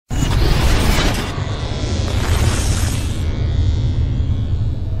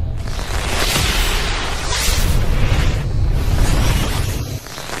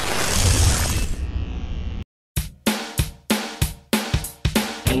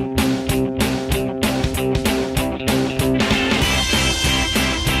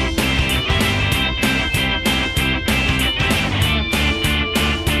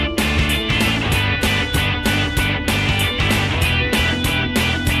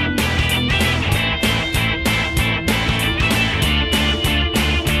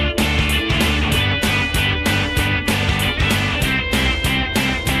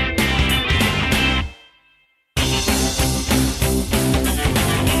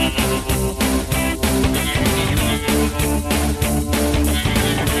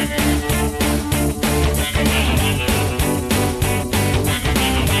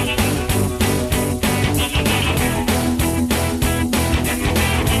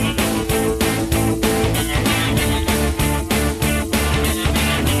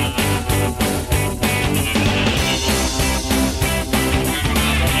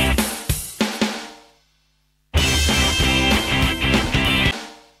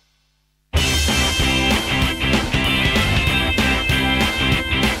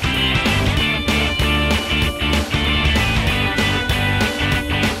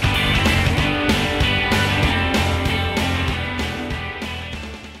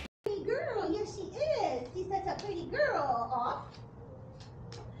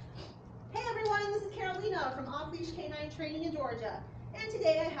from Leash K9 Training in Georgia, and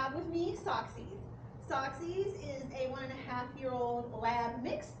today I have with me Socksies. Socksies is a 1.5-year-old lab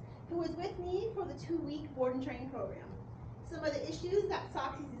mix who is with me for the 2-week board and train program. Some of the issues that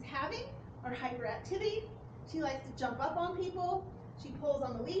Socksies is having are hyperactivity. She likes to jump up on people. She pulls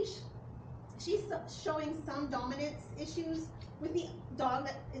on the leash. She's showing some dominance issues with the dog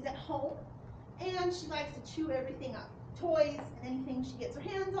that is at home, and she likes to chew everything up, toys and anything she gets her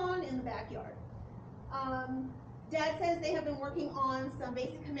hands on in the backyard. Dad says they have been working on some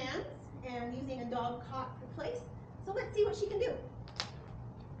basic commands and using a dog cot for place. So let's see what she can do.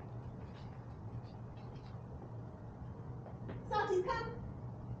 Socksies, come.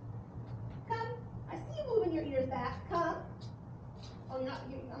 Come. I see you moving your ears back. Come. Oh, I'm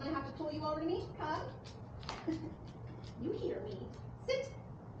going to have to pull you over to me. Come. You hear me. Sit.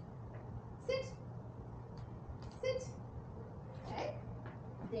 Sit. Sit. Okay.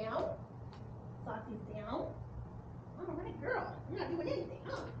 Down. Socksies down. All right, girl. You're not doing anything,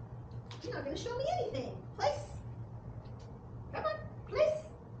 huh? You're not going to show me anything. Place. Come on. Place.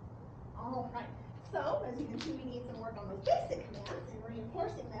 All right. So, as you can see, we need some work on those basic commands and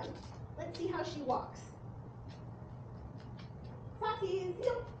reinforcing them. Let's see how she walks. Socksies,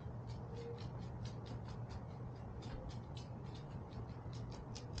 heel.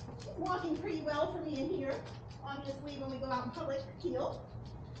 She's walking pretty well for me in here. Obviously, when we go out in public, heel,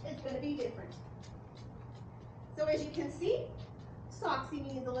 it's going to be different. So as you can see,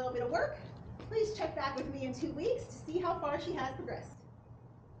 Socksies needs a little bit of work. Please check back with me in 2 weeks to see how far she has progressed.